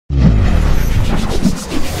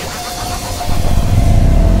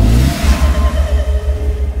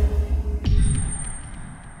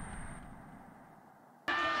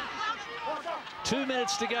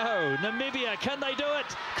minutes to go. Namibia, can they do it?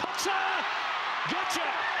 Kotze! Gotcha!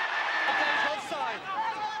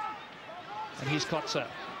 And here's Kotze.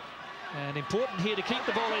 And important here to keep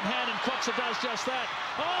the ball in hand, and Kotze does just that.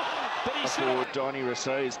 Oh, but he's... For Donny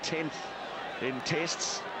Rousseau is 10th in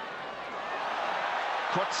tests.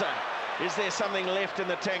 Kotze, is there something left in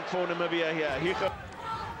the tank for Namibia here?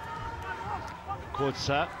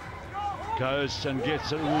 Kotze goes and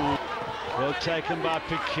gets it. Ooh. Well taken by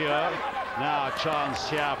Picure. Now a chance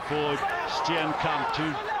here for Steenkamp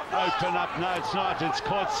to open up. No, it's not. It's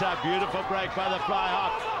Kotze. Beautiful break by the fly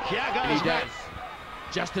half. Here goes back.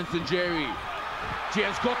 Justin Sanjeri.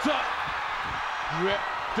 Theuns Kotze.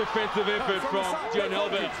 Defensive effort from John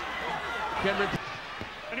Helbert.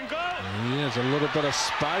 There's a little bit of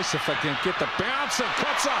space if I can get the bounce of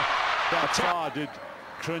Kotze. That's hard, did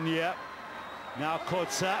Krunier. Now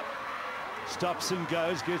Kotze stops and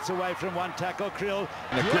goes, gets away from one tackle. Kriel.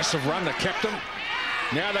 An aggressive run, the captain.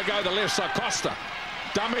 Now they go the left side. Costa.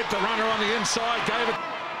 Dummett, the runner on the inside, gave it.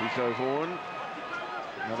 Rico Vaughan.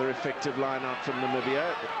 Another effective line out from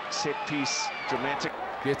Namibia. Set piece, dramatic.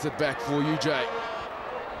 Gets it back for you, Jay.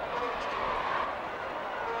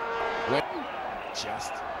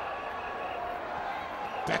 Just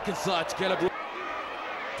back inside to Caleb.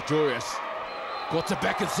 Victorious. Got it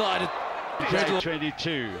back inside.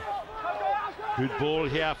 22. Good ball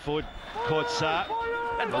here for Kotze.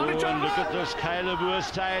 And look at this. Caleb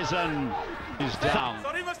Oosthuizen is down.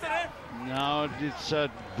 Now it's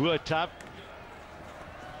Boertap.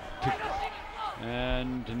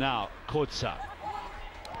 And now Kotze.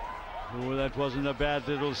 Oh, that wasn't a bad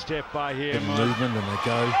little step by him. Movement, and they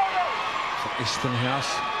go for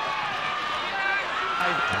Estenhouse.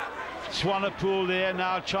 Swanepoel there,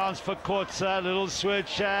 now chance for Kotze, little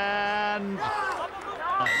switch and...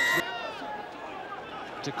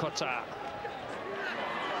 To Kotze.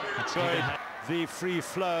 The free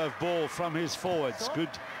flow of ball from his forwards. Good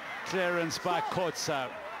clearance by Kotze.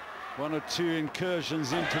 One or two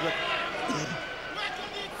incursions into the...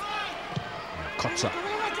 Kotze.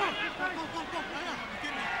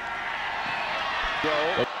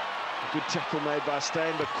 Well, good tackle made by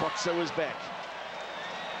Steyn, but Kotze was back,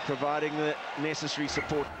 providing the necessary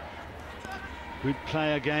support. Good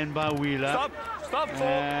play again by Wheeler. Stop.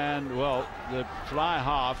 And, well, the fly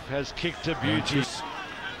half has kicked a beauty.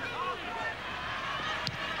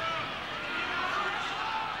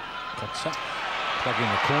 Kotze. Plug in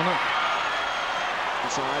the corner.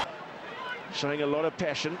 Inside, showing a lot of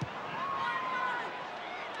passion.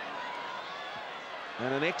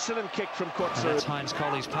 And an excellent kick from Kotze. And that's Theuns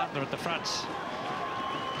Kotze's partner at the front.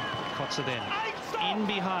 Kotze then in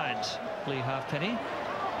behind Lee Halfpenny,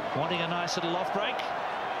 wanting a nice little off break.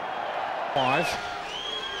 5.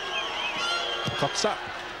 Kotze.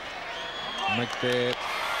 Make that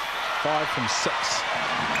 5 from 6.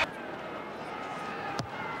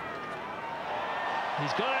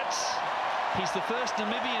 He's got it. He's the first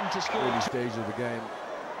Namibian to score. Early stage of the game.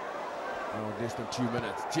 Now less than 2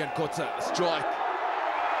 minutes. Theuns Kotze, strike.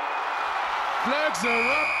 Flags are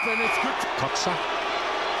up and it's good. Kotze.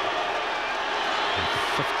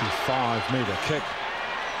 55-metre kick.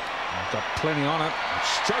 Got plenty on it.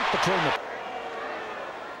 Straight between the...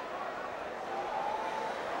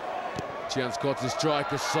 Theuns Kotze's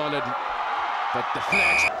strike is solid, but the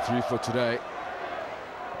flags 3 for today.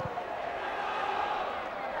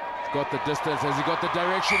 He's got the distance. Has he got the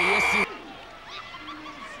direction? Yes.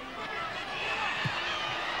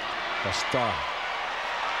 Costa.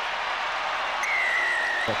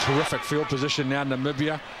 A terrific field position now,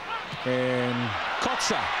 Namibia. And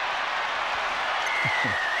Kotze.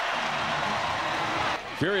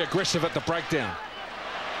 Very aggressive at the breakdown.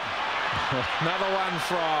 Another one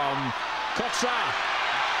from Kotze.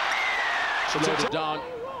 Loaded down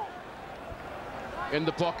in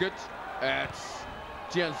the pocket at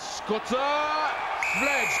Theuns Kotze.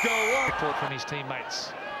 Flags go on. Support from his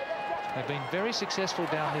teammates. They've been very successful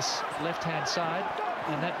down this left-hand side,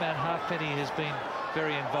 and that man Halfpenny has been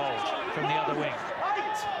very involved from the other wing.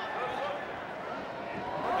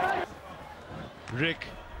 Rick.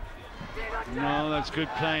 No, that's good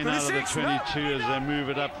playing out of the 22 as they move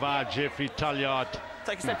it up via Jeffrey Talliard.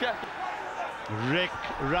 Take a step, yeah. Rick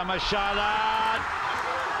Ramashala.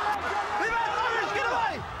 Get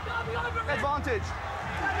away! Advantage.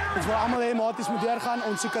 Ons wil almal hê maties moet deurgaan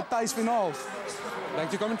ons seker tuisfinaal.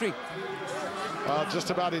 Thank you, commentary. Just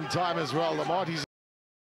about in time as well. The Marties